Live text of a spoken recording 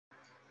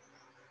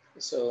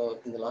So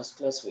in the last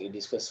class we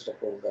discussed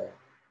about the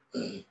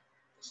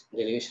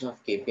derivation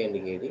of Kp and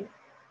Kd,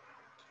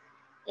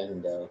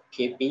 and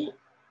Kp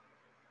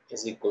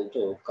is equal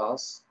to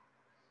cos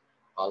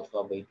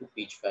alpha by 2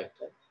 pitch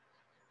factor.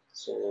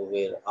 So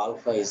where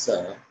alpha is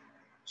a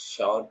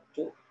short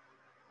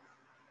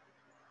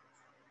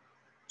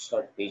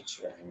short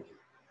pitch angle.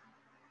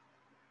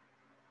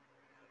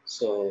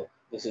 So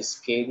this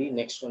is Kd.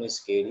 Next one is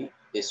Kd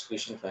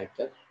distribution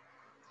factor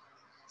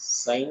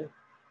sin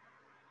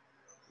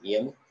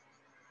m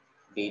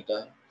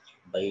beta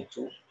by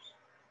 2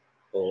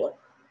 over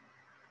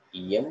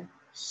m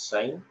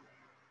sin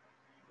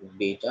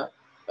beta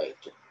by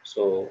 2.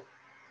 So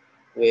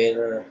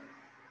where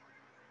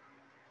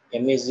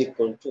m is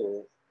equal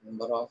to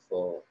number of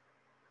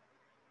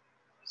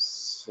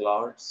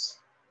slots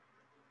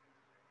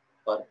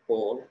per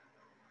pole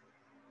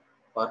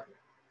per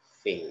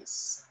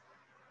phase,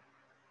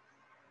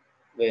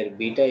 where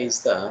beta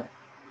is the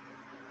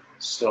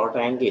slot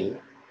angle,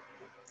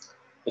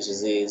 which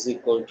is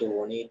equal to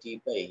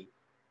 180 by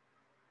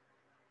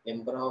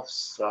number of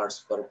slots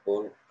per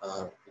pole,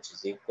 which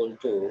is equal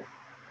to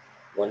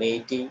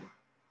 180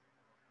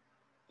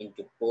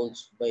 into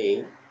poles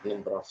by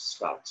number of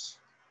slots.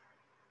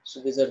 So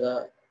these are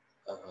the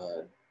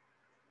uh,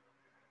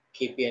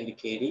 Kp and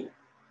Kd,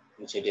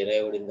 which I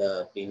derived in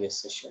the previous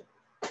session.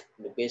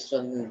 And based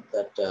on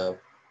that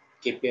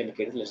Kp and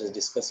Kd, let us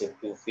discuss a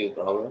few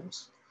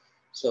problems.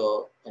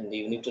 So, and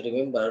you need to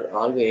remember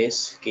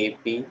always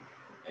Kp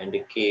and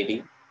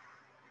Kd,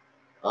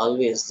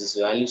 always these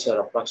values are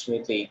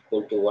approximately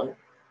equal to 1,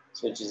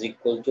 so which is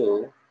equal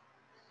to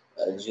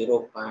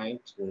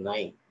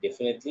 0.9,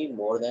 definitely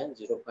more than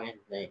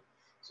 0.9.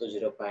 So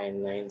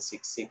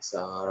 0.966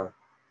 or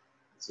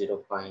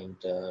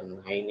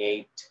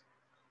 0.98.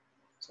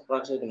 So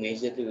approximately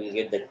majorly we will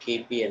get the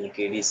Kp and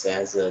Kds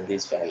as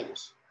these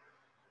values.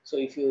 So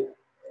if you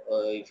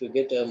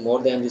get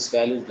more than these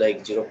values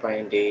like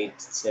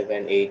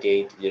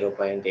 0.8788,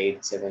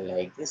 0.87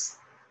 like this,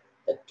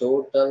 the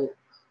total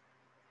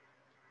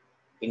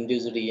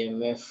induced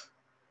EMF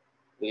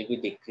will be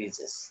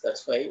decreases.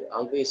 That's why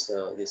always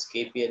this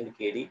Kp and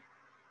Kd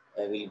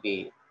will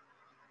be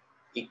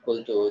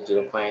equal to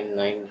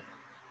 0.9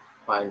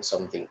 point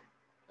something,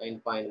 9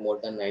 point more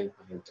than 9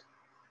 point.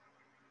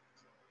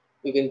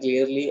 We can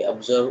clearly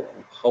observe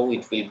how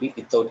it will be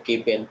without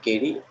Kp and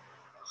Kd,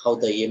 how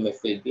the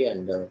EMF will be,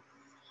 and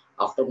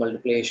after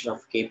multiplication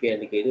of Kp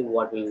and Kd,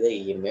 what will be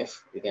the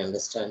EMF? We can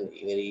understand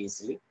very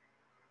easily.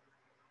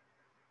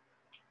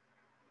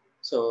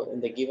 So in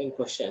the given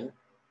question,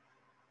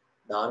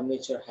 the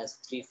armature has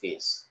 3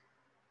 phase,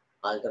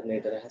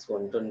 alternator has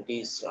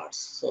 120 slots.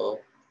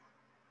 So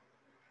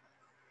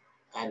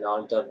an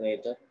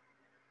alternator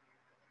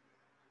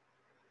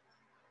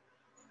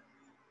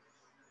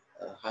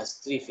has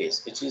 3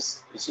 phase, which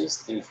is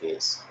 3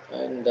 phase,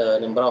 and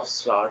number of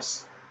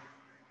slots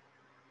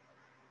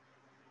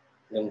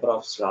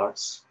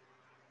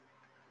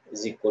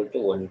is equal to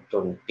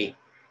 120.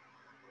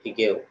 He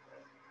gave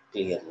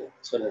clearly.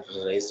 So let us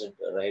raise it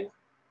right.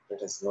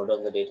 Let us note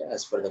down the data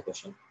as per the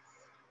question.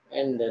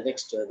 And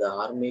next, the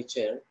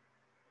armature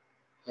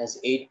has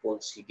 8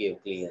 poles. He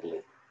gave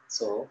clearly.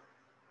 So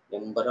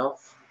number of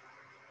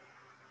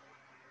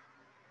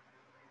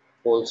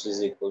poles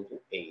is equal to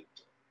 8.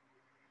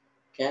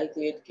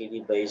 Calculate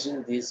KD by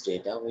using this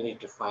data. We need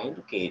to find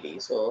KD.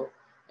 So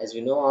as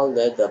we know all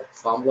that, the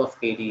formula of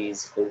KD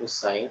is equal to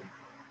sine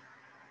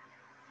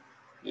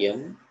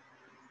m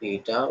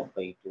beta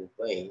by 2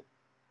 by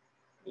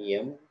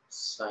m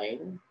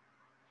sine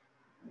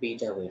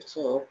beta by 2.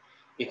 So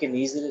you can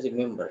easily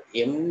remember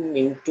m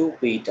into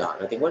beta,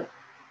 nothing but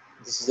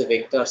this is a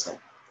vector sum.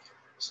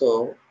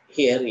 So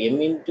here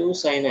m into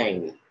sine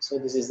angle. So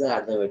this is the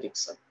arithmetic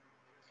sum.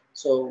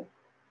 So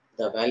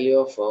the value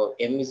of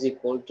m is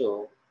equal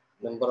to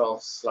number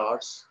of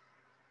slots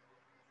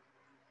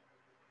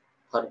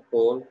per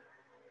pole,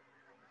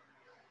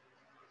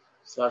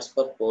 slots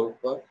per pole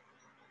per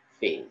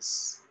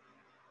phase.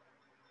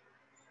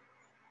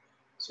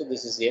 So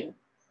this is m,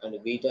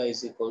 and beta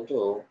is equal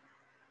to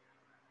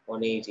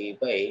 180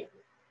 by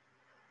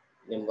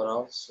number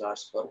of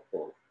slots per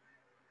pole.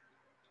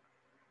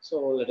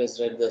 So let us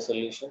write the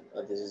solution.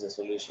 This is the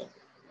solution,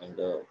 and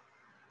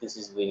this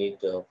is we need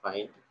to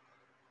find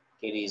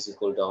KD is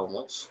equal to how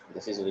much.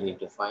 This is we need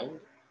to find.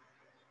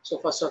 So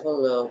first of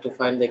all, to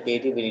find the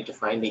KD, we need to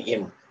find the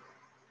M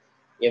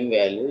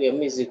value.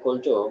 M is equal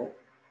to,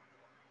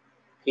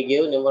 he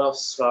gave number of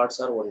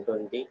slots are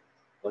 120.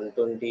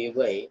 120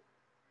 by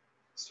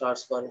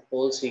slots per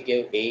poles, he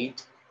gave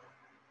 8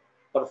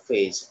 per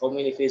phase. How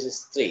many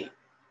phases? 3.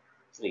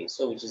 3.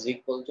 So which is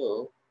equal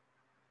to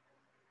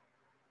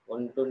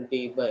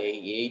 120 by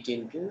 8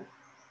 into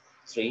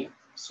 3.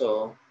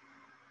 So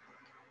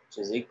which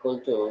is equal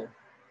to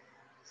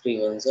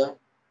 3 ones are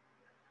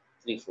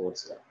 3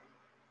 fours are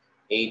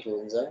 8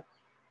 ones are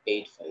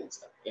 8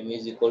 fives are. M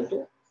is equal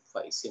to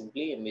 5.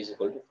 Simply M is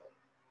equal to 5.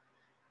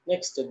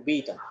 Next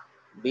beta.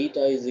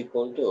 Beta is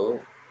equal to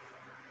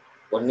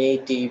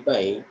 180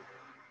 by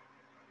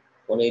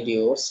 180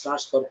 over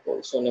slots per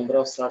pole. So number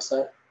of slots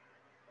are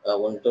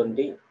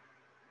 120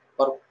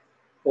 per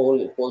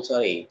pole. Poles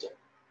are 8.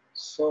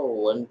 So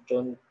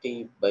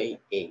 120 by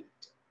 8.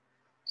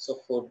 So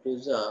 4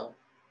 twos are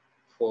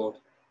 4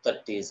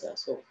 30s are.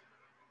 So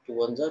 2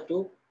 ones are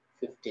 2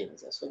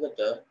 15s are. So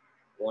that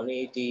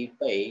 180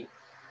 by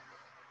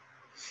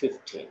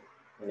 15.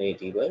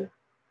 180 by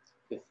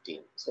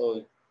 15. So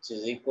it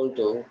is equal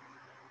to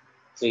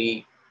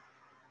 3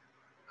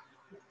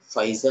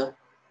 5s are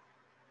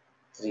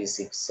 3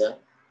 6 are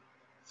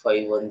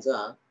 5 ones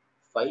are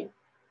 5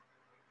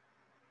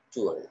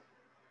 12.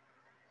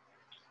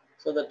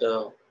 So that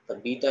the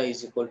beta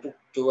is equal to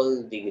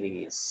 12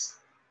 degrees.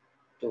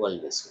 12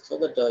 degrees. So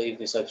that if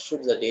we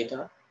substitute the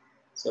data,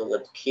 so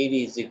that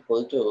kd is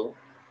equal to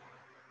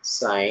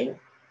sine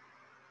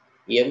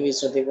m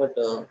is nothing but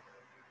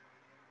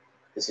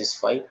this is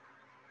 5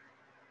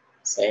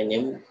 sine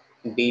m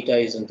beta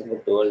is nothing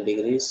but 12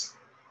 degrees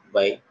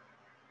by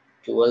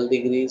 12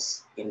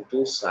 degrees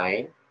into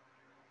sine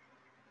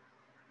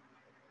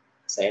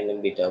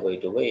m beta by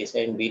 2 by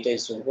sine beta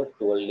is nothing but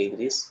 12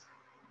 degrees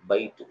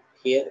by 2.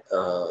 Here,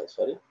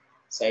 sorry,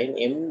 sine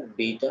m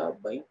beta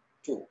by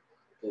 2.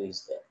 2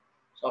 is there.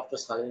 So after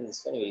solving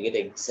this one, you will get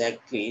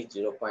exactly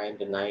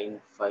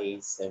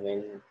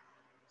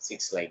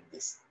 0.9576 like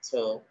this.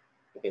 So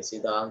you can see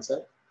the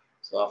answer.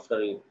 So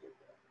after you,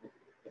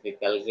 if you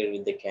calculate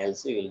with the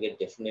calci, you will get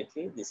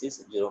definitely this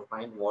is 0.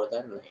 More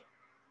than 9.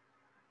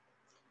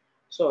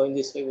 So in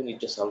this way, we need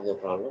to solve the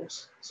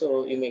problems.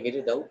 So you may get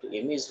it out.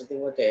 M is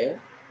nothing but a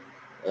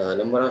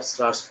number of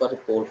slots per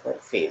pole per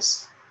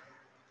phase.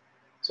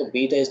 So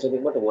beta is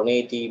nothing but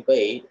 180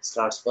 by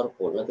slots per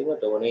pole. Nothing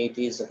but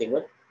 180 is nothing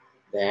but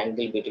the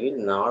angle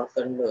between north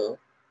and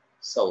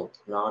south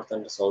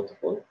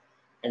pole.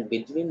 And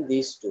between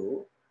these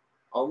two,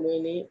 how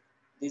many?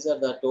 These are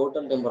the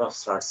total number of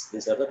slots.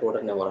 These are the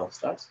total number of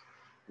slots.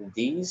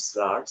 These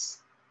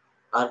slots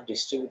are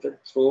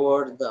distributed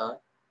throughout the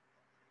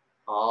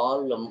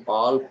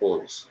all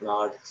poles,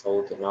 north,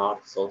 south,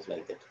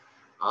 like that.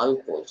 All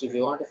poles. If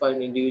you want to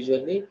find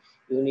individually,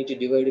 you need to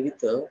divide with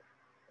the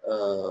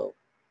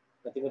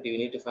nothing but you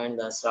need to find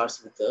the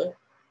slots with the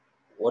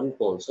one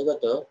pole. So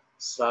that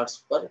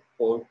slots per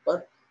pole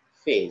per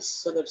phase.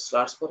 So that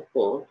slots per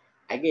pole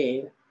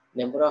again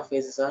number of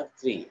phases are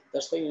 3.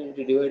 That's why you need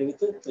to divide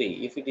with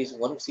 3. If it is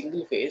one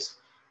single phase,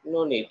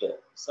 no need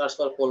slots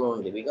per pole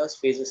only because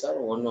phases are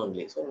one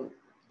only. So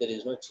there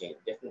is no change.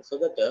 Definitely. So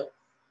that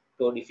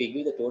if you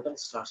give the total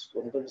slots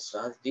 120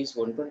 slots, these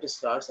 120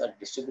 slots are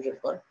distributed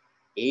for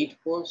 8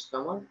 poles,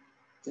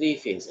 3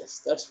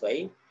 phases. That's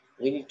why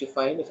we need to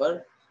find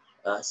for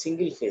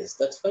single phase.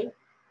 That's why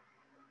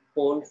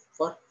pole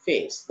for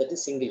phase, that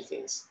is single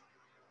phase.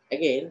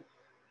 Again,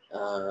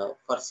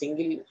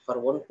 for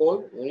one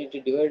pole, you need to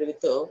divide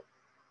with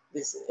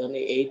this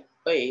only 8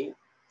 by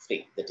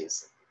 3. That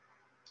is,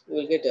 you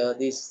will get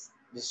this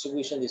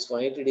distribution, this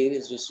 180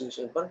 degrees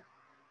distribution for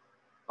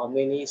how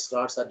many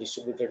slots are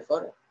distributed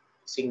for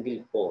single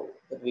pole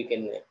that we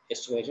can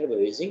estimate it by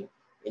using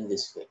in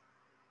this way.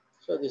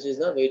 So this is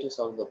the way to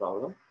solve the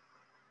problem.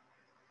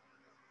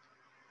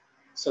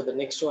 So the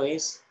next one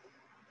is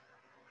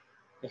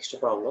next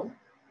problem.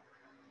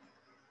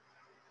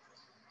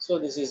 So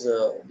this is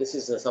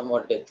a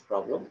somewhat depth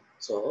problem.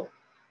 So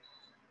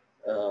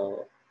uh,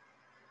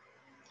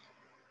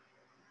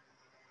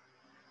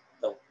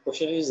 the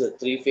question is a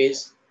three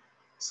phase.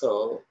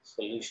 So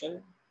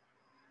solution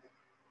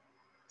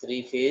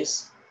three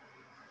phase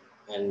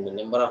and the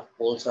number of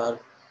poles are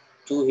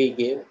 2 he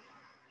gave.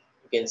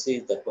 You can see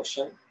the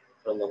question.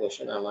 From the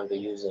question I want to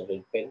use a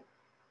red pen.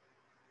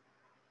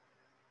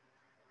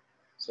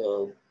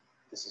 So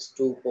this is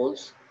 2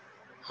 poles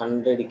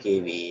 100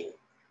 kVA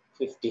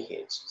 50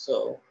 Hz.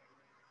 So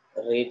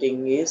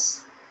rating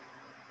is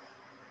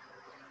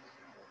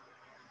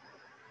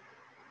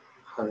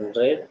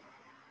 100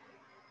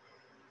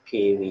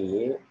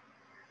 kVA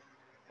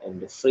and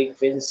the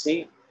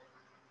frequency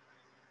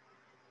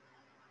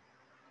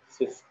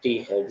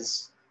 50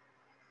 Hz.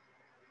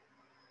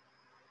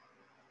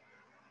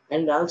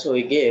 And also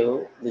we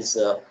gave this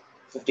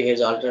 50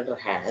 Hz alternator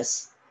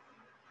has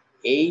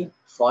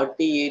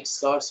 48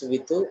 slots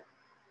with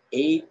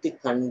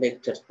 8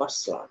 conductors per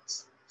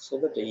slots. So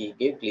that he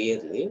gave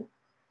clearly.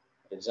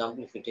 For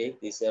example, if you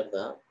take these are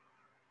the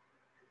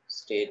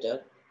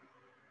stator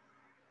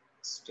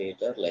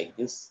like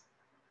this.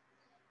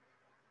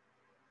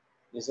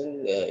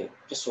 Listen,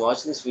 just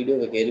watch this video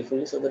very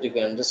carefully so that you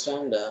can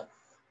understand how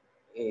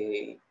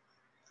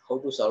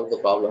to solve the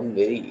problem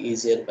very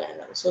easier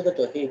manner. So that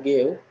he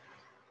gave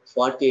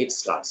 48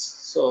 slots.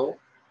 So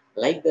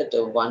like that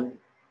 1,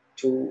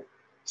 2,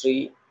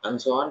 3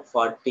 and so on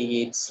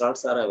 48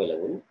 slots are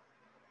available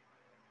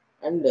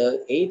and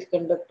 8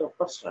 conductor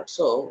per slot.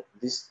 So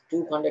this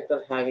 2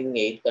 conductor having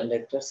 8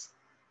 conductors,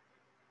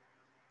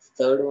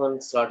 third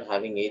one slot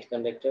having 8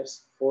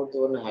 conductors, fourth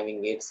one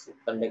having 8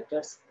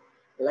 conductors,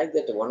 like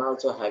that one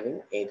also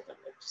having 8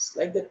 conductors.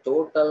 Like the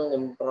total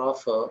number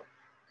of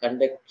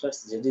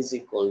conductors Z is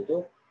equal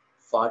to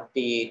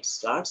 48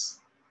 slots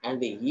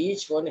and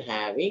each one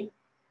having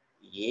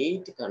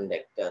 8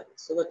 conductor.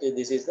 So that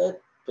this is the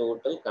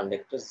total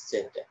conductor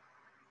Z.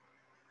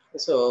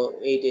 So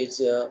 8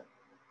 is uh,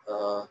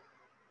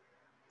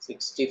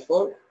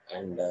 64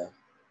 and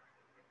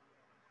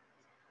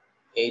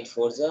 8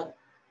 fours are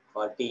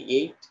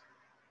 48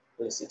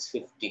 plus 6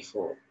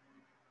 54.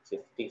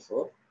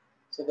 54.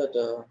 So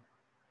that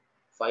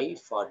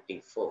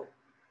 544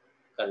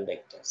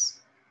 conductors.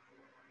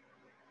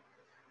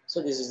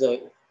 So this is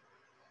the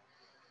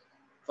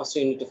first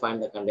we need to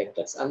find the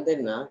conductors, and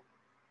then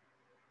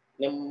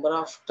number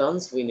of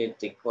turns we need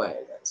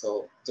required.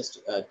 So just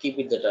keep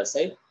it that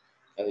aside.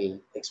 I will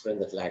explain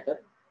that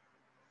later.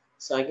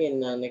 So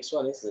again, next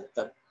one is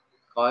the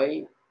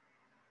coil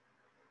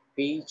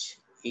pitch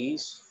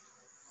is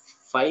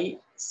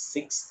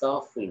 5/6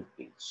 of full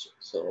pitch.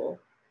 So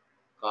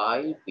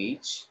coil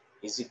pitch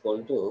is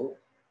equal to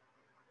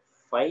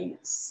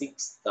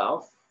 5/6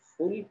 of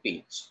full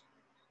pitch.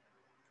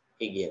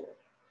 He gave.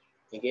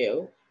 He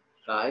gave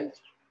coil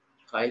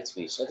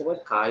pitch. What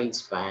about coil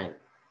span?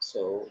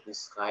 So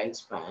this coil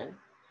span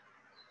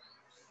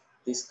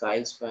is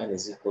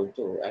equal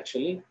to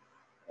actually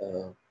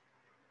uh,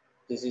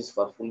 this is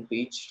for full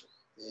pitch.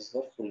 This is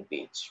for full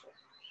pitch.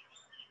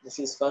 This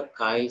is for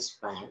coil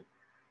span,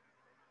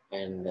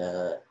 and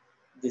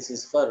this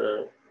is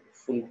for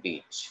full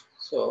pitch.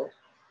 So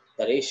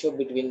the ratio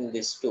between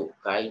these two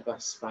coil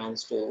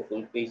spans to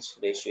full pitch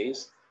ratio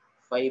is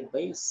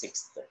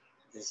 5/6.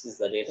 This is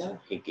the data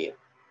he gave.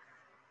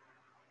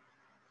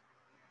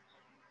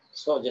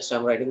 So just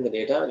I'm writing the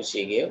data which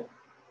he gave.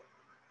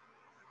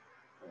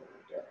 And,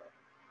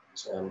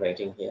 so I'm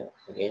writing here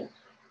again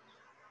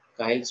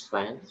coil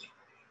span.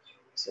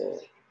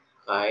 So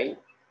coil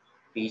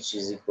pitch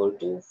is equal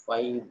to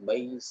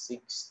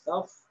 5/6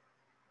 of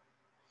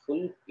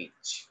full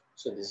pitch.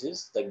 So this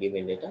is the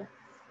given data,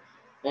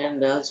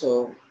 and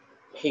also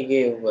he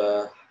gave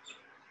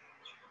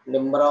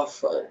number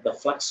of the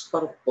flux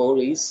per pole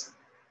is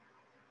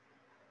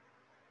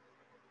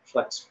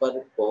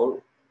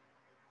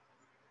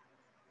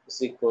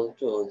equal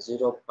to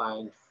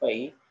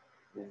 0.5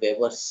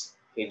 Webers.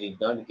 He did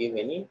not give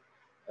any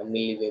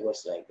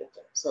milliwebers like that.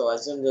 So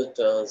assume that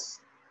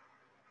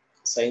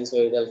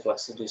sinusoidal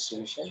flux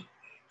distribution.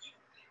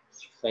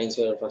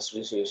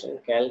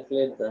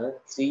 Calculate the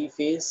three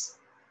phase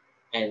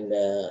and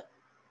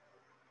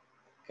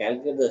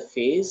calculate the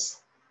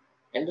phase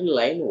and the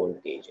line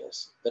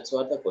voltages. That's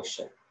what the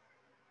question.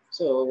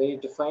 So we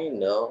need to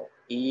find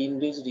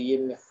induced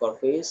EMF for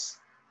phase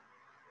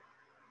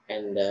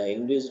and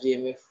induced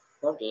EMF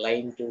for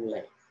line to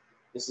line.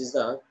 This is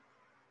the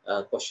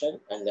question.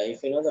 And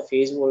if you know the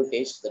phase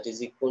voltage, that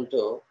is equal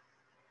to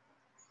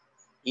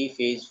E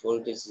phase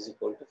voltage is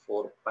equal to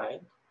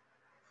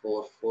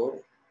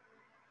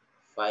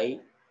 4.445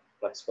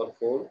 flux per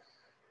pole,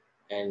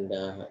 and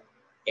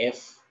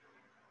F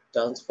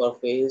turns per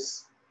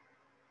phase,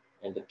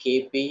 and the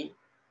Kp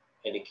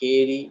and the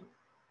Kd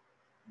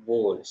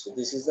volt. So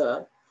this is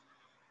the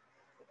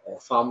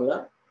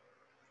formula,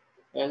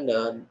 and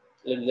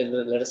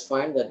let us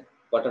find that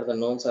what are the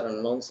knowns or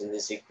unknowns in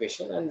this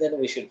equation, and then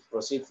we should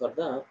proceed for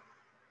the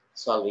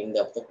solving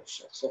of the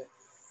question. So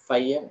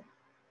phi m,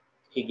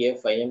 he gave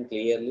phi m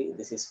clearly.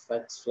 This is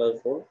flux per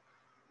pole.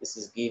 This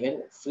is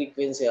given.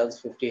 Frequency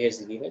also 50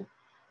 Hz given.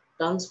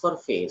 Turns per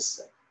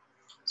phase.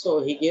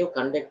 So he gave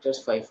conductors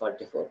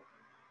 544,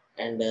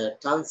 and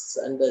turns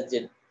and the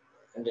Z,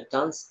 and the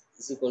turns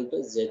is equal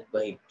to Z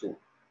by 2.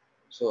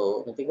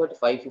 So nothing but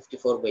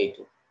 554 by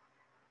 2.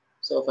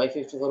 So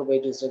 554 by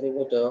 2 is nothing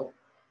but 2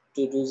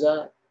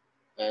 2s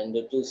and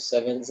 2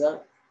 7s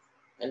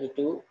and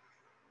 2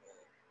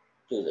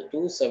 the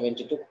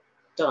 272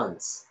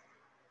 turns.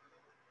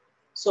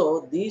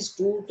 So these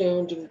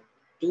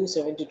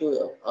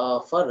 272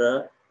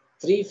 for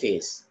three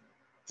phase,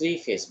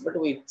 but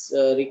it's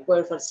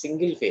required for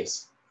single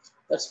phase.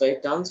 That's why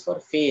turns for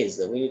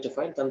phase. We need to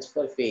find turns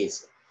for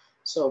phase.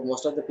 So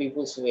most of the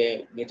people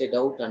may get a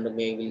doubt and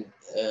may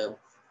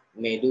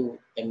do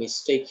a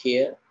mistake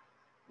here,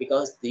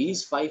 because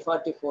these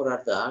 544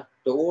 are the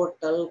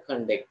total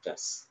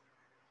conductors.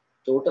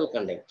 Total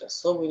conductors.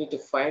 So we need to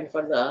find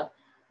for the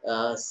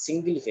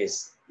single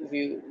phase.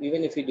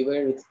 Even if you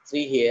divide with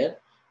 3 here,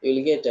 you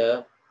will get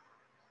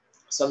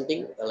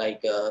something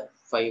like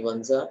 5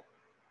 ones are,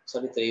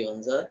 sorry, 3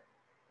 ones are,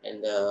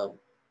 and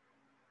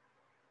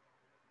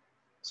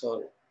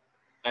so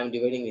I'm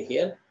dividing it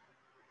here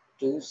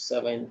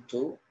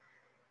 272.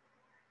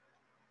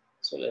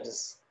 So let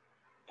us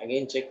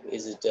again check,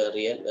 is it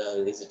real,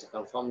 is it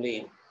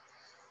conformly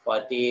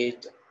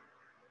 48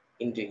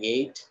 into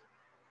 8.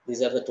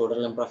 These are the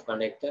total number of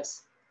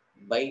conductors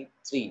by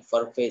 3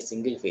 for phase,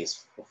 single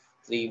phase.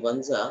 3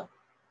 ones are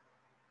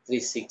 3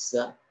 6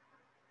 are.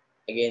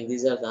 Again,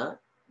 these are the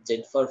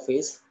Z for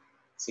phase,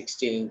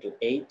 16 into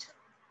 8.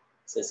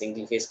 So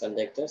single phase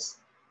conductors,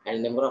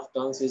 and number of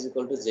turns is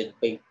equal to Z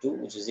by 2,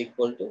 which is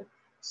equal to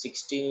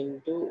 16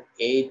 into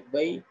 8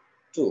 by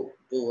 2.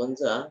 2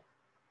 ones are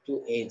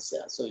 2 eights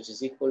are. So which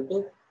is equal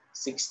to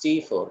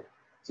 64.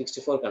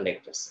 64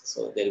 conductors.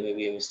 So there may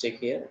be a mistake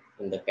here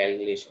in the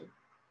calculation.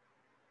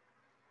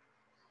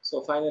 So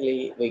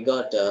finally we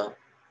got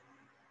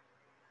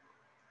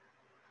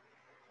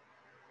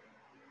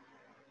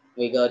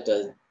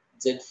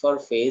Z for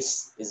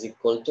phase is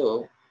equal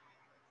to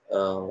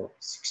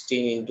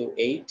 16 into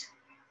 8,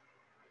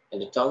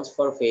 and the turns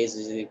per phase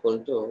is equal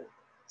to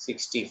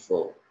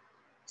 64.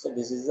 So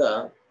this is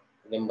the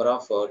number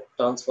of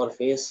turns per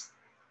phase.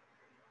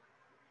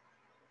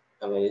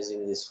 I'm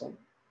using this one.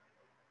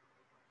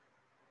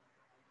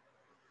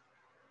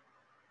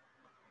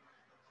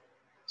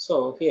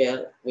 So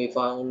here we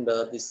found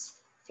this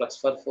flux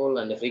per pole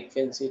and the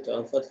frequency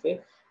turn per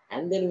phase,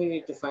 and then we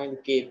need to find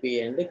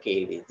Kp and the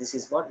Kd. This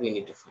is what we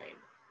need to find.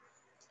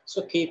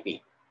 So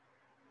Kp.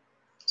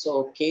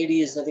 So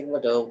Kd is nothing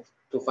but to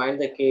find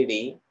the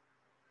Kd,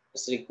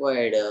 it's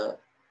required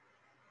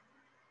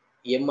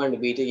M and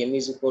beta. M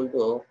is equal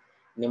to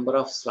number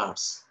of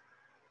slots.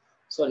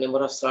 So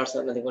number of slots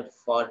are nothing but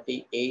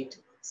 48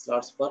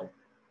 slots per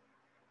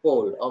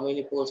pole. How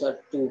many poles are?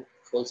 Two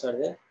poles are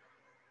there.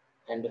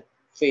 And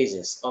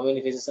phases. How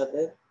many phases are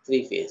there?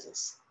 Three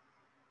phases.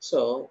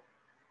 So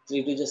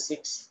 3 to just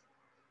 6.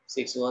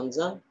 6 ones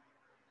are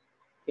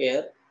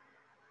here.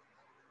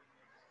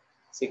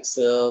 6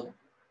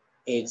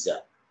 eights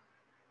are.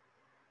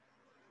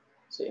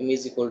 So M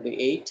is equal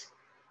to 8,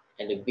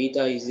 and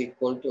beta is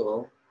equal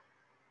to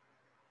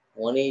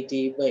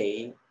 180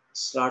 by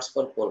slots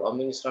per pole. How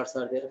many slots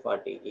are there?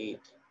 48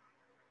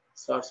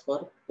 slots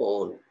per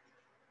pole.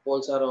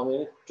 Poles are how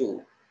many?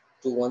 2.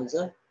 2 ones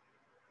are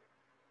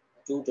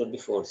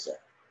 224s are.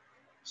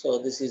 So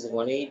this is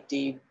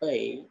 180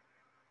 by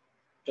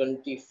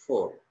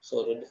 24.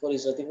 So 24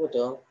 is nothing but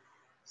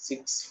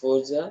 6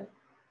 fours are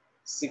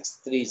 6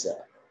 threes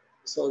are.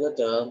 So that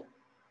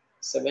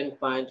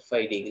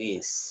 7.5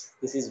 degrees.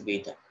 This is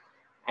beta.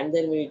 And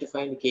then we need to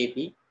find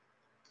Kp.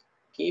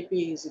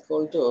 Kp is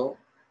equal to,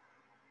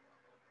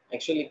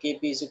 actually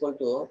Kp is equal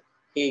to,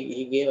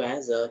 he gave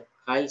as a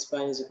Heil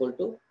span is equal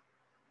to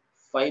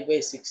 5 by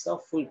 6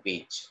 of full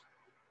pitch.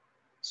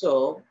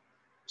 So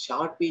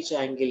short pitch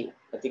angle,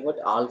 nothing but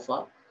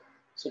alpha.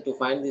 So to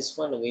find this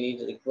one, we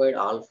need required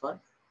alpha.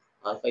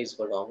 Alpha is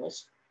equal to how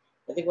much?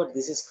 Nothing but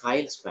this is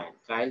Heil span.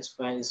 Heil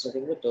span is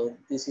nothing but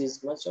this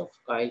is much of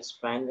Heil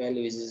span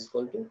value is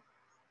equal to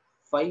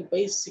 5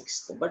 by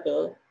 6. But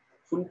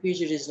full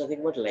pitch it is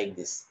nothing but like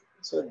this.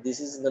 So this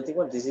is nothing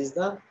but this is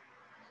the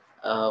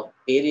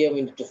area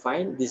we need to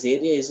find. This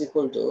area is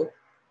equal to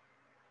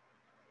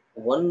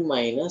 1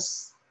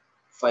 minus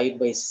 5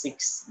 by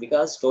 6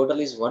 because total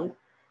is 1.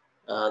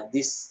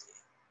 This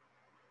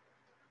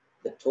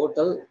the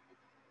total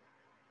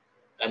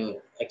I'm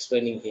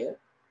explaining here.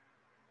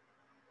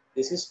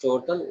 This is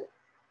total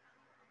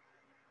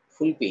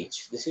full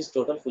pitch. This is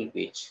total full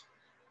pitch,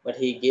 but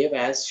he gave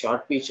as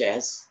short pitch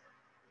as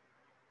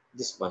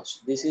this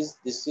much. This is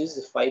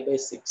 5 by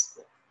 6,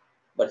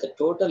 but the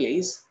total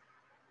is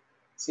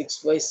 6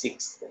 by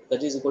 6.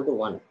 That is equal to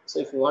 1. So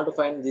if you want to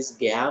find this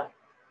gap,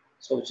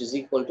 so which is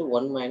equal to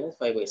 1 minus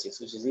 5 by 6,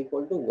 which is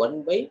equal to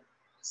 1 by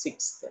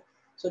 6.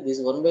 So this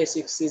 1 by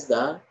 6 is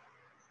the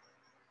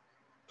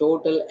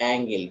total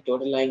angle.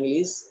 Total angle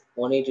is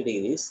 180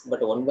 degrees,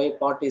 but 1 by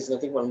part is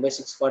nothing. 1 by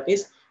 6 part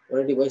is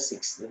 180 by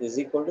 6. That is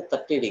equal to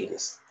 30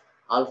 degrees.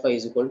 Alpha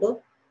is equal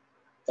to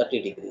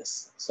 30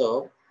 degrees.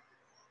 So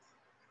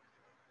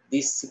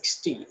this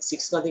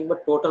 6 nothing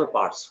but total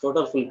parts,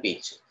 total full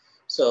pitch.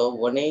 So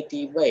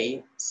 180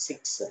 by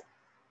 6.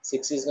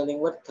 6 is nothing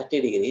but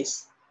 30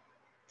 degrees.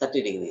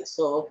 30 degrees.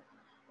 So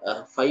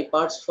 5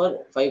 parts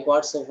for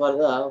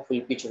the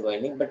full pitch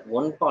winding, but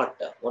one part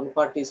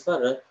is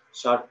for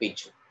short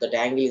pitch. That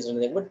angle is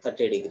nothing but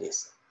 30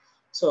 degrees.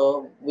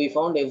 So we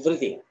found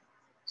everything.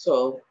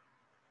 So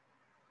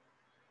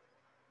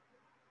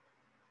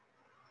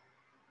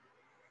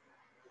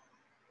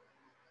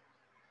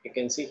you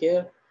can see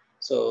here.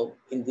 So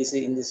in this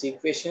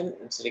equation,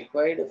 it's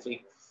required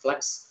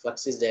flux.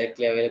 Flux is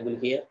directly available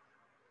here.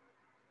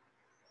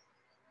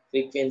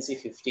 Frequency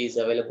 50 is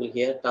available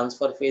here.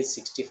 Transfer phase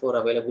 64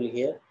 available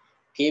here.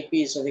 Kp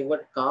is nothing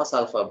but cos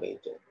alpha by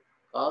 2.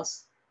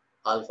 Cos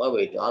alpha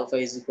by 2. Alpha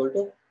is equal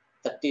to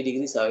 30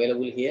 degrees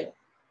available here.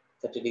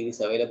 30 degrees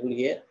available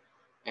here.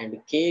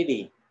 And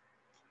Kd.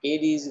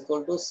 Kd is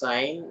equal to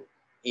sine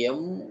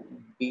m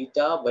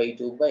beta by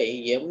 2 by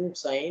m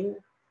sine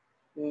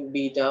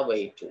beta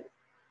by 2.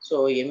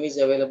 So m is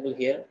available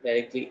here.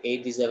 Directly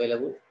 8 is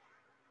available.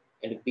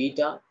 And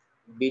beta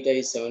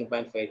is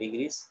 7.5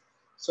 degrees.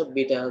 So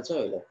beta also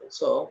available.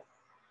 So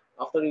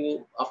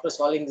after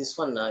solving this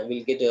one,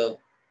 we'll get a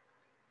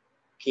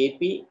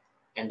Kp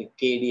and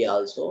Kd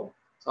also.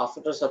 So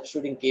after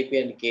substituting Kp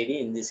and Kd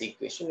in this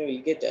equation, we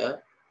will get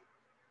a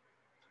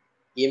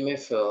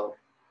EMF,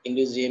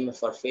 induced EMF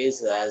for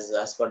phase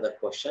as per the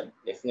question.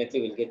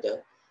 Definitely we'll get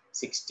a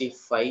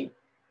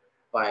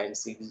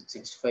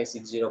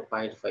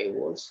 65.60.5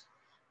 volts.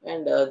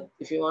 And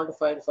if you want to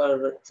find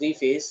for three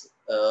phase,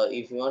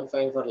 if you want to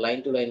find for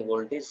line to line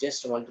voltage,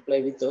 just multiply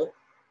with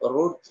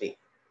root 3.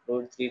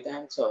 Root 3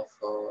 times of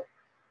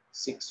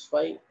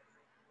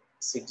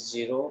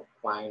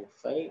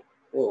 6560.5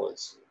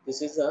 volts.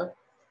 This is a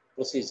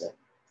procedure.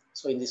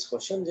 So in this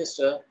question, just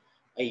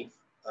I,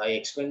 I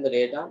explain the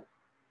data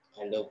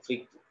and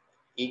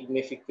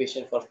EMF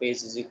equation for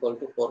phase is equal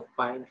to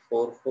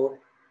 4.44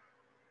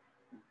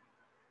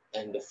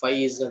 and phi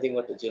is nothing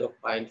but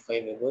 0.5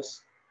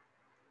 Webers.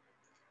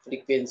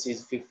 Frequency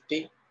is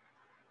 50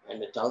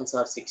 and the turns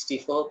are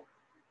 64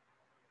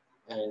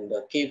 and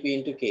Kp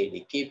into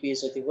Kd. Kp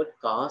is nothing but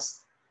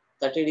cos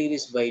 30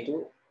 degrees by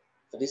 2,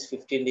 that is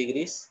 15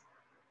 degrees,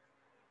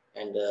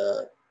 and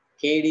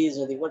Kd is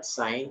nothing but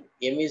sine,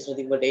 M is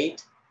nothing but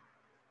 8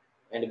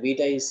 and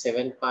beta is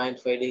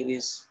 7.5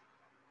 degrees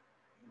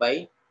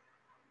by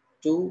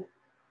 2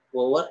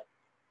 over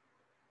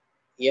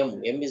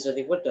M. M is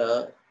nothing but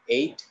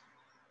 8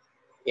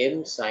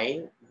 M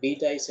sine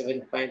beta is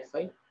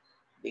 7.5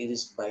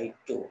 degrees by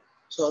 2.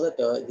 So that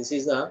this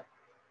is the,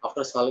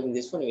 after solving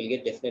this one, you will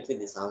get definitely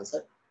this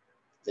answer.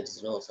 There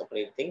is no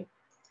separate thing.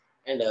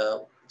 And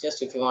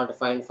just if you want to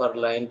find for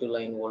line to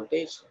line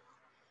voltage,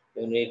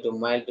 you need to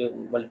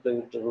multiply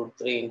with root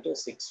 3 into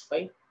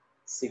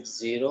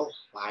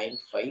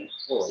 6560.5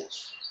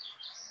 volts.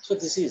 So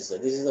this is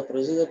the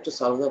procedure to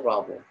solve the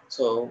problem.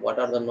 So what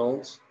are the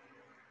knowns?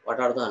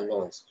 What are the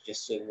unknowns?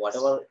 Just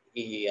whatever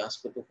he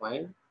asked you to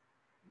find,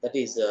 that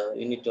is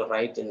you need to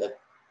write in the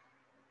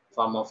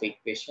form of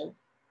equation.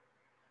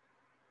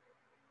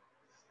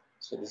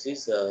 So this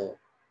is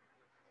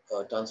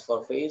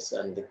transfer phase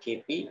and the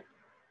Kp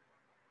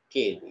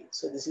Kd.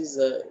 So this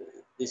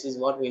is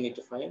what we need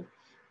to find.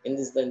 In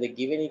this, then the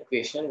given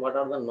equation, what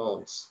are the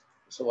knowns?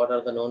 So what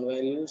are the known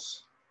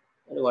values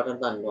and what are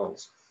the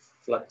unknowns?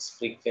 Flux,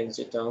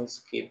 frequency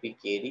terms, Kp,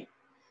 Kd.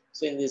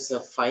 So in this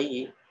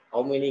phi,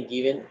 how many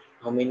given,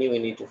 how many we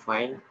need to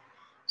find.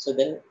 So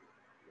then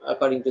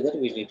according to that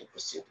we need to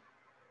proceed.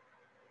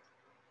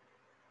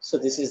 So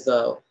this is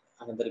the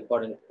another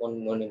important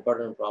one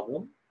important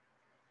problem.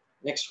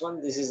 Next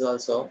one, this is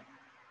also,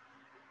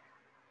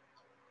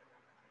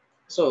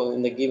 so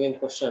in the given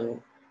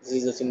question, this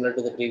is similar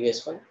to the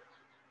previous one.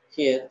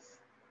 Here,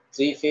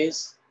 three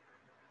phase,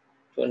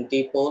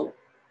 20 pole,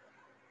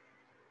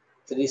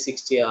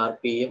 360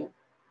 RPM,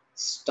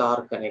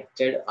 star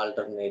connected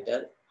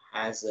alternator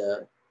has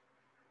a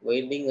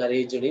winding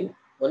arranged in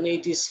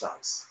 180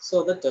 slots.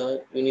 So that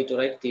you need to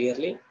write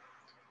clearly.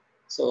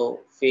 So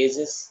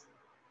phases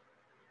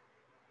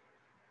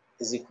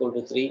is equal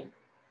to 3,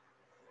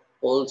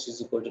 poles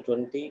is equal to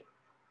 20,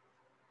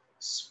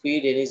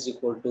 speed n is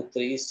equal to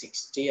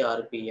 360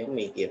 RPM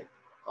he gave,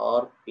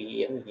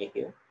 RPM he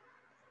gave,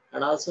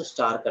 and also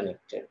star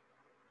connected.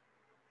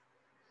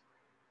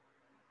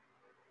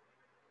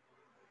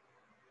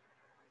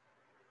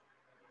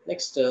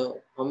 Next,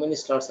 how many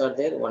slots are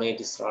there?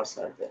 180 slots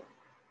are there.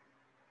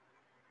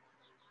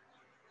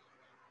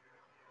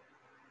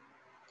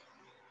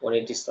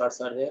 180 slots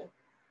are there,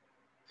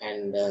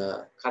 and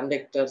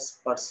conductors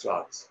per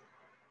slots.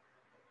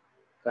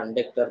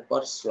 Conductor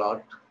per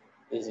slot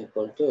is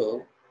equal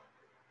to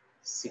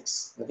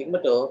 6. Nothing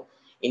but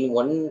in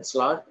one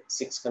slot,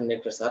 6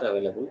 conductors are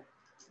available.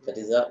 That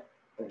is a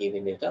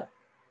given data.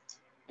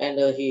 And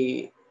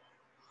he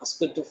asked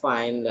to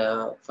find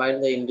the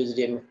induced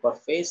EMF per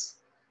phase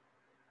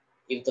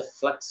if the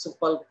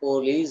flexible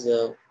pole is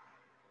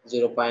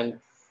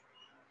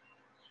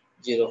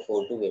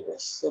 0.042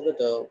 Webers. So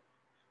that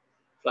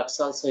flux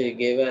also he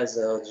gave as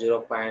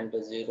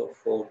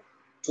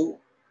 0.042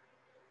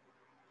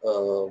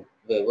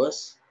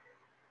 Webers,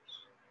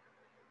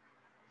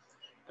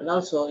 and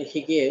also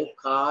he gave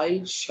uh,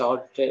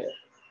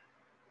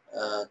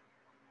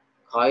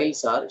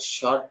 coils are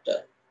short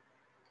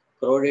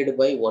crowded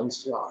by one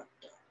slot.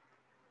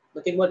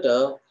 Nothing but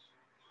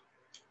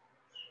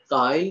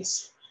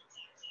coils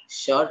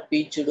short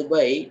pitched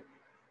by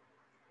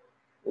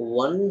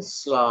one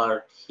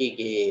slot he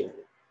gave.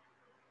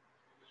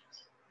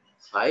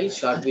 Coil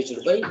short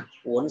pitched by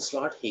one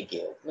slot he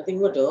gave. Nothing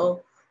but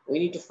we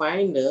need to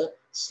find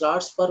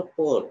slots per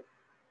pole.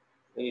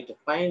 We need to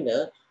find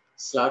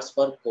slots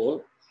per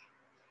pole.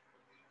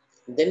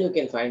 Then you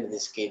can find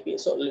this Kp.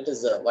 So let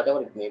us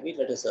whatever it may be.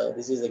 Let us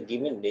this is a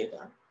given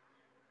data,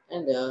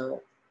 and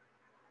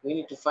we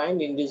need to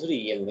find induced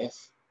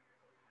EMF.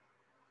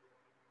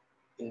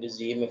 Induced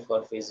EMF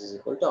for phase is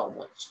equal to how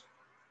much?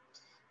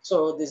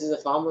 So this is the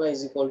formula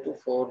is equal to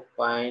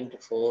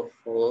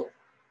 4.44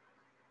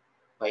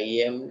 pi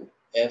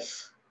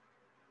mf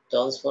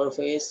turns per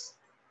phase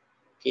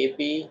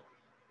Kp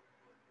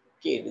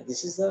Kd.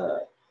 This is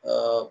the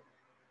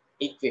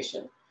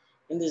equation.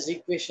 In this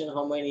equation,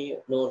 how many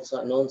knowns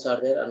are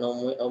there and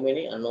how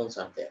many unknowns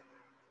are there?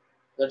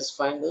 Let us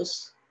find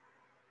those.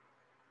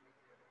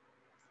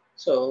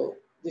 So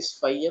this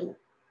phi m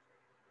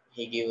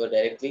he gave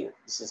directly.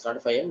 This is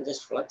not phi m,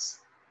 just flux.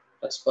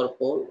 Flux per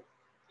pole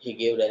he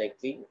gave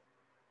directly.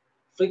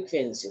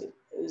 Frequency.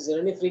 Is there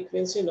any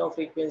frequency? No,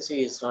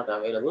 frequency is not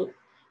available.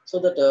 So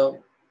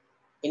that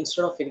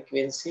instead of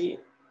frequency,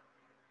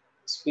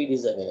 speed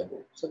is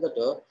available. So that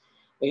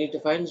we need to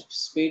find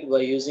speed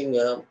by using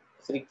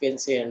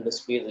frequency and the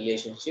speed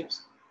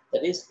relationships.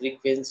 That is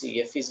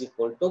frequency f is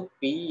equal to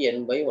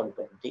Pn by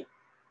 120.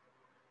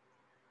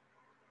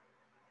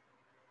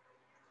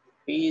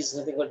 P is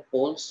nothing but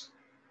poles.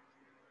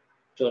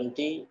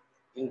 20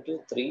 into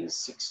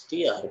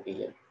 360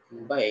 rpm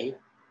by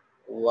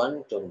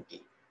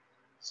 120.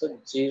 So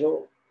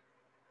 0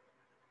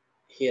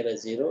 here a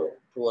 0,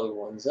 12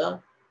 ones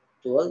are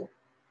 12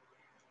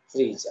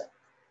 threes are.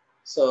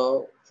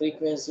 So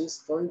frequency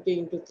is 20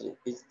 into 3.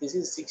 This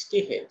is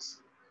 60 hertz.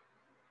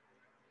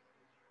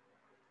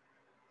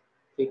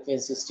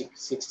 Frequency is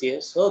 60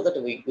 hertz. So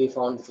that we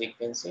found the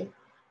frequency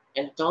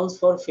and turns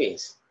for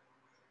phase.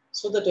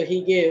 So that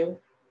he gave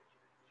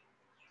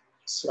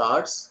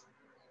slots,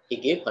 he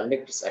gave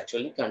conductors,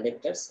 actually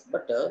conductors,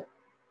 but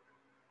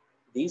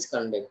these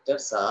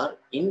conductors are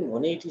in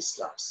 180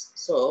 slots.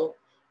 So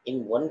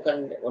in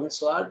one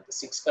slot,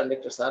 6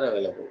 conductors are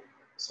available.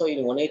 So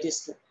in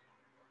 180,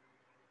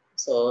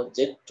 so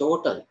Z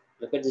total,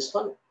 look at this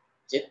one,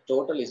 Z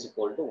total is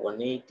equal to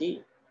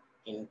 180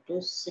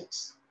 into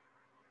 6.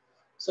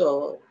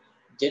 So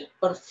Z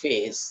per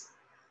phase,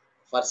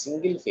 for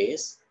single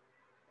phase,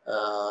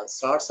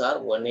 slots are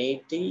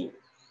 180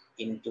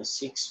 into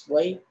 6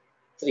 by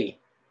 3.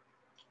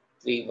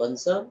 3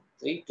 ones are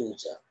 3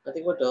 twos are.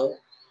 Nothing but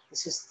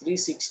this is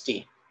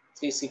 360.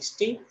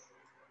 360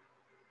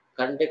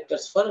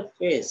 conductors per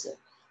phase.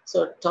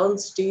 So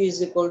turns T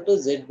is equal to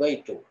Z by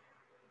 2.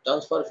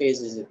 Turns per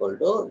phase is equal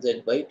to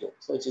Z by 2.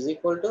 So which is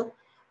equal to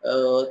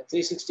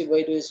 360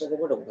 by 2 is nothing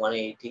but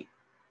 180.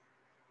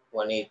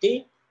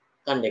 180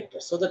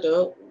 conductors. So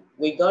that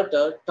we got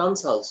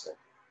turns also.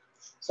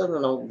 So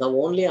now the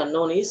only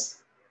unknown is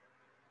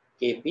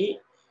Kp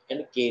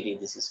and Kd.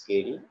 This is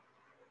Kd,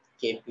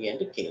 Kp and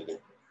Kd.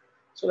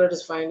 So let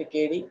us find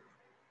Kd.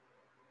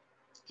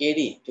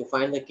 Kd, to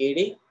find the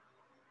Kd,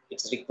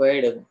 it's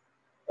required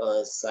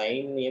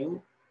sine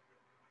m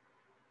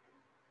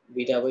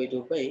beta by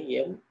 2 by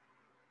m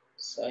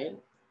sine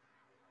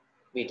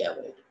beta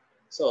by 2.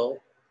 So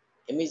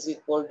m is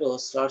equal to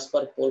slots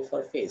per pole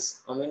for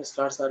phase. How many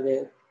slots are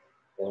there?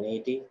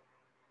 180.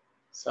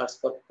 Slots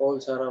per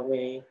poles are how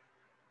many?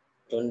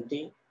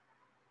 20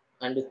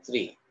 and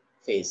 3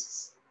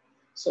 phases.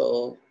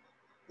 So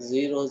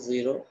 0,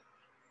 0,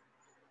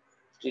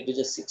 3 to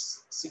the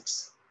 6,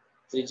 6,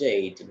 3 to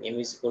 18. M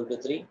is equal to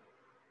 3.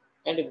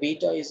 And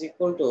beta is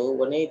equal to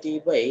 180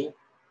 by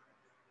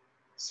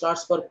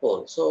slots per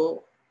pole.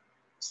 So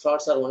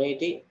slots are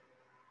 180,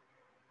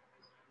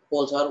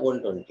 poles are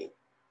 120.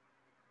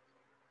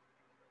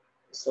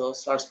 So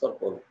slots per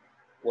pole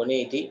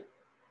 180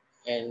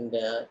 and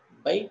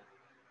by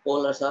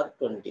polars are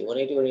 20.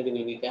 180, 180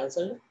 will be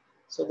cancelled.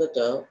 So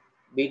that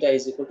beta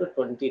is equal to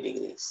 20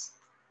 degrees.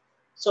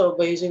 So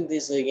by using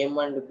this m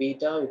and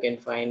beta, we can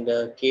find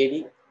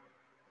Kd.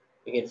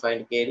 We can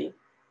find Kd.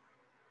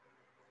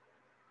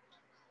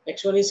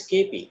 Next one is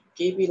Kp.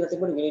 Kp nothing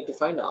but we need to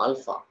find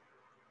alpha.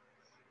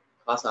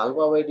 Cos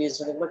alpha by d is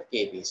nothing but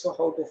Kp. So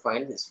how to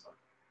find this one?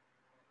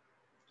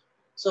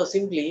 So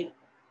simply,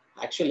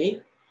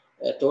 actually,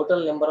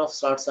 total number of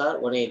slots are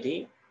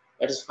 180.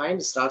 Let us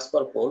find slots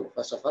per pole.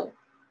 First of all,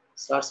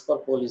 slots per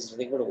pole is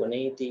nothing but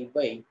 180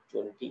 by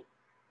 20.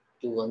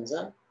 2 ones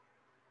are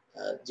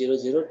 0,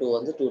 0, 2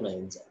 ones are 2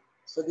 nines are.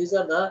 So these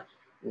are the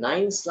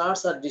 9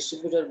 slots are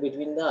distributed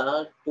between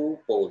the 2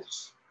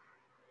 poles.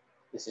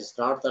 This is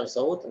north and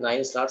south.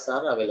 9 slots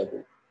are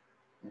available.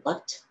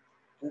 But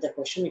in the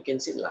question, you can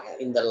see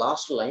in the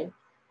last line,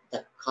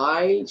 the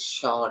coils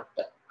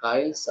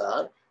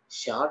are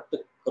short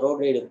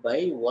crowded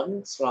by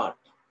one slot.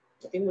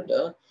 Nothing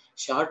but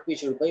short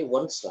pitched by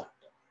one slot.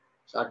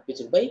 Short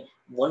pitched by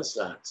one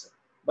slot.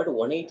 But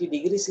 180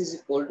 degrees is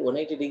equal to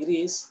 180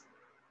 degrees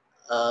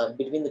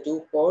between the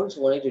 2 poles,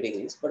 180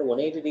 degrees. But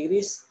 180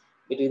 degrees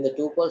between the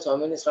 2 poles, how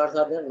many slots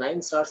are there?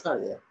 9 slots are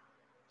there.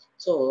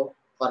 So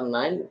for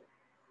 9,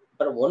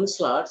 for one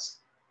slots,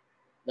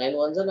 9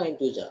 ones are 9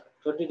 twos are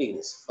 20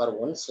 degrees. For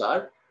one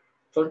slot,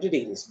 20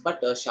 degrees.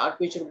 But short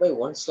pitched by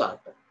one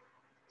slot.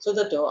 So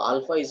that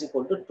alpha is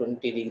equal to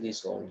 20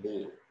 degrees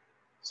only.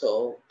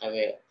 So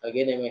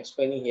again I'm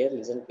explaining here,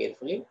 listen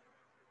carefully.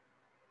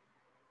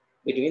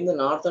 Between the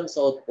north and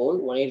south pole,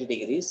 180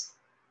 degrees.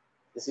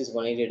 This is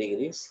 180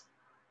 degrees.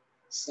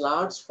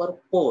 Slots per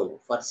pole,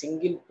 for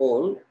single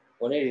pole,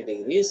 180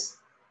 degrees.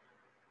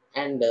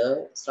 And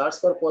slots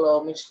per pole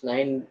how much?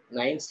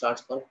 9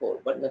 slots per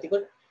pole. But nothing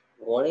but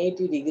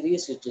 180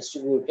 degrees is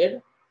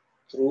distributed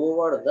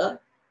throughout the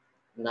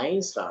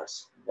 9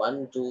 slots.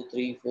 1, 2,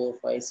 3, 4,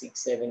 5, 6,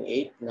 7,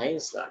 8, 9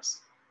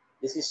 slots.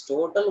 This is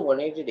total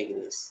 180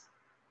 degrees.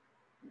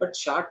 But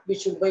short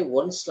pitched by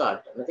one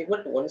slot. Nothing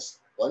but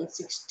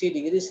 160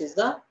 degrees is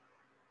the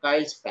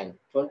coil span.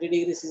 20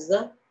 degrees is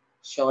the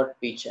short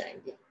pitch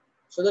angle.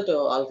 So that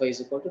alpha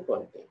is equal to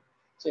 20.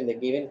 So in the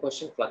given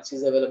question, flux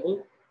is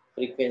available.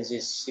 Frequency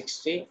is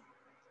 60.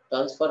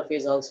 Turns per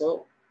phase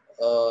also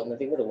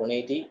nothing but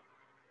 180.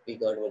 We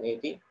got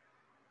 180.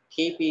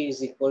 Kp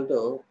is equal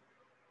to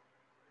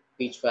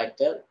pitch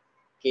factor.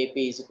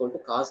 Kp is equal to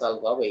cos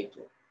alpha by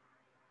 2.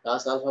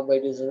 Cos alpha by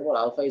 2 is equal to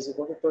alpha is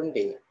equal to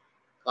 20.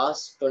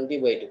 Cos 20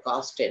 by 2.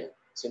 Cos 10.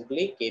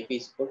 Simply Kp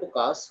is equal to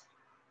cos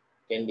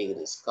 10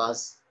 degrees.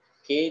 Cos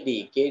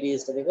Kd. Kd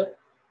is nothing but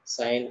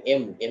sine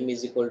m. M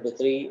is equal to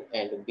 3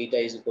 and beta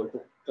is equal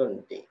to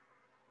 20.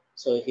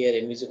 So here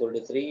m is equal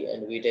to 3 and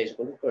beta is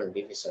equal to 20.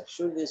 If we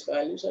substitute these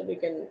values, and we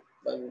can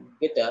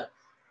get a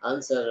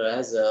answer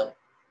as a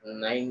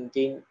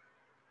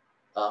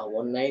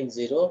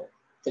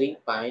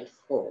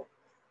 1903.4.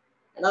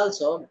 And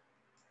also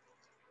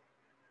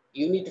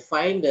you need to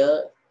find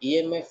a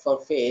EMF for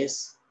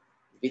phase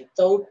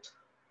without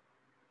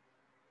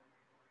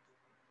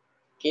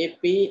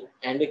KP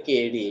and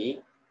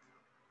KD,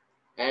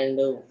 and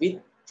with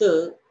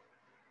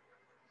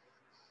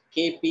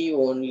KP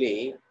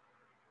only,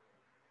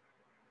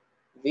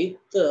 with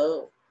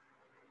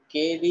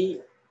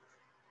KD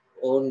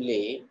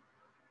only,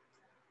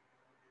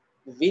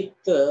 with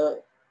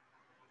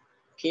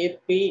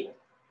KP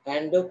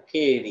and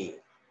KD.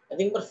 I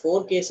think for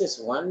 4 cases,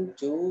 1,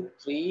 2,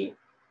 3,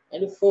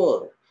 and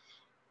 4.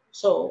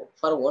 So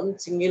for one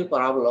single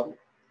problem,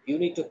 you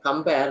need to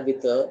compare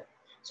with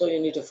so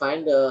you need to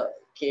find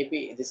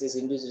KP. This is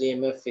induced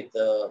EMF with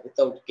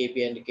without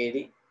KP and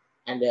KD,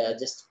 and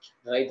just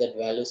write that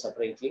value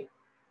separately.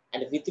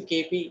 And with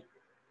KP,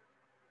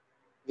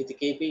 you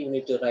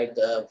need to write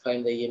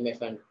find the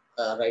EMF and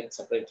write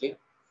separately.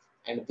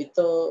 And with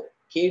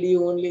KD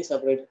only,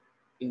 separate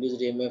induced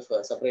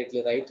EMF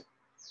separately write.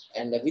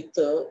 And with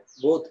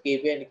both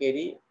KP and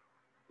KD,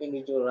 you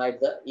need to write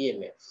the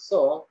EMF.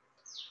 So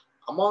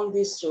among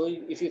these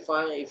two, if you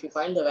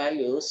find the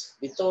values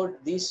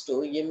without these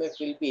two, EMF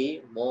will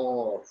be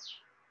more.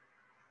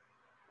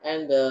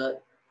 And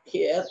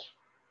here,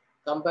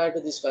 compared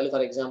to this value,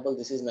 for example,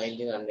 this is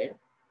 1900.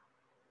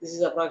 This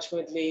is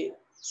approximately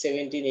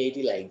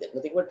 1780 like that.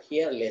 Nothing but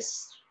here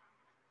less.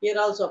 Here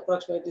also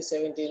approximately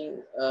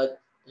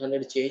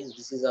 1700 change.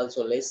 This is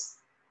also less.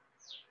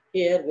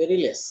 Here very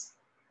less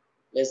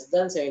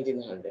than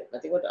 1700.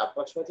 Nothing but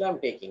approximately I'm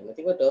taking.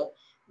 Nothing but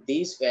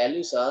these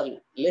values are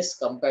less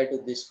compared to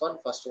this one,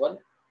 first one,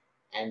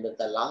 and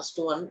the last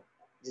one.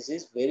 This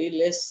is very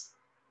less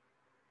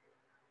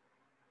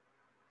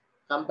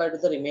compared to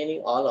the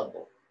remaining all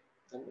above.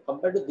 And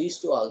compared to these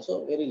two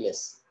also very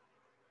less.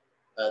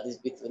 This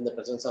between the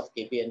presence of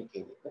KP and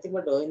KD. Nothing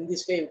but in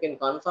this way we can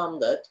confirm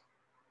that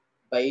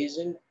by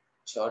using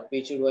short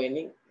pitched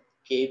winding,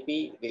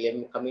 KP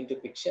will come into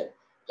picture.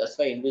 That's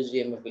why induced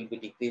EMF will be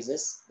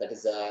decreases. That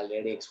is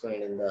already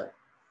explained in the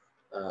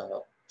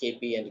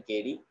KP and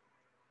KD.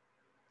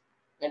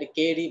 And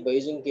KD, by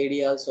using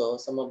KD also,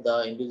 some of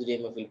the induced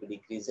EMF will be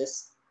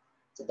decreases.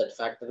 So that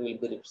factor will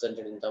be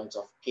represented in terms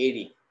of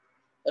KD.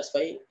 That's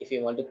why if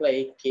you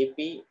multiply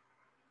KP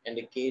and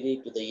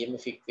KD to the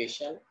EMF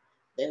equation,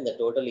 then the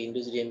total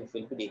induced EMF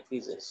will be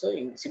decreases. So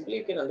simply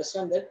you can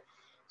understand that.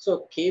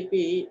 So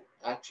KP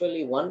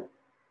actually 1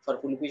 for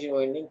full pitch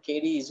winding,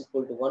 KD is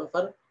equal to 1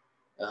 for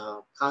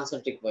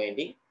concentric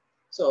winding.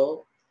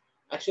 So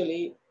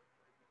actually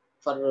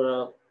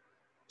for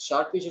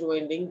short pitch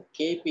winding,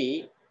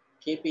 KP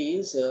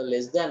is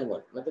less than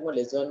 1. Nothing but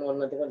less than 1,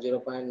 nothing but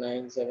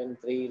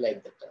 0.973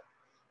 like that.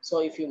 So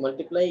if you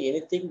multiply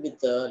anything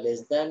with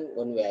less than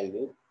 1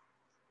 value,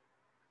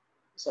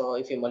 so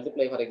if you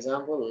multiply, for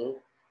example,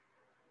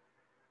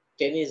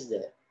 10 is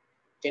there.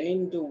 10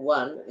 into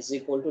 1 is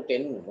equal to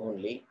 10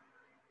 only.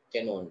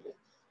 10 only.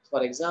 So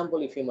for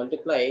example, if you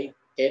multiply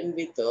 10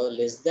 with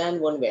less than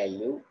 1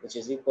 value, which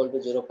is equal to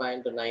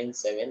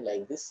 0.97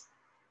 like this,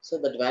 so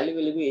that value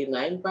will be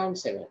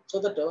 9.7. So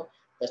that the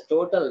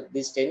total,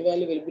 this 10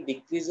 value will be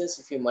decreases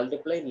if you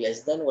multiply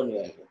less than 1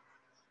 value.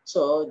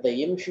 So the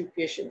EMF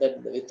equation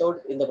that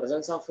without in the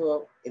presence of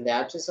in the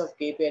absence of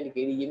KP and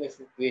KD, EMF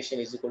equation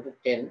is equal to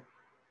 10.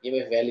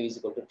 EMF value is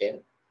equal to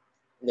 10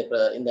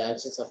 in the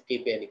absence of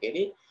KP and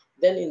KD.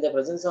 Then in the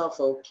presence of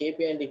KP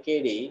and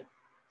KD,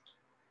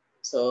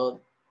 so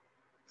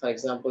for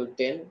example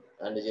 10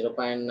 and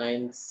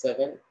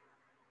 0.97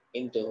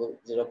 into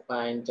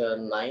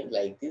 0.9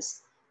 like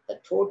this, the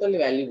total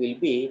value will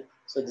be,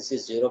 so this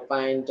is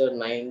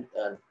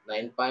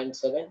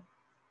 9.7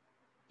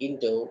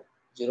 into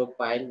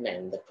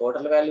 0.9. The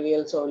total value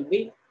also will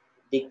be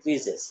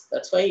decreases.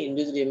 That's why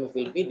induced EMF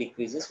will be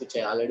decreases, which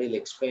I already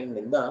explained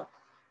in the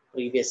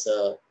previous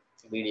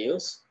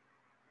videos.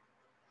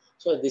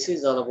 So this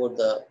is all about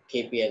the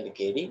KP and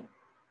KD.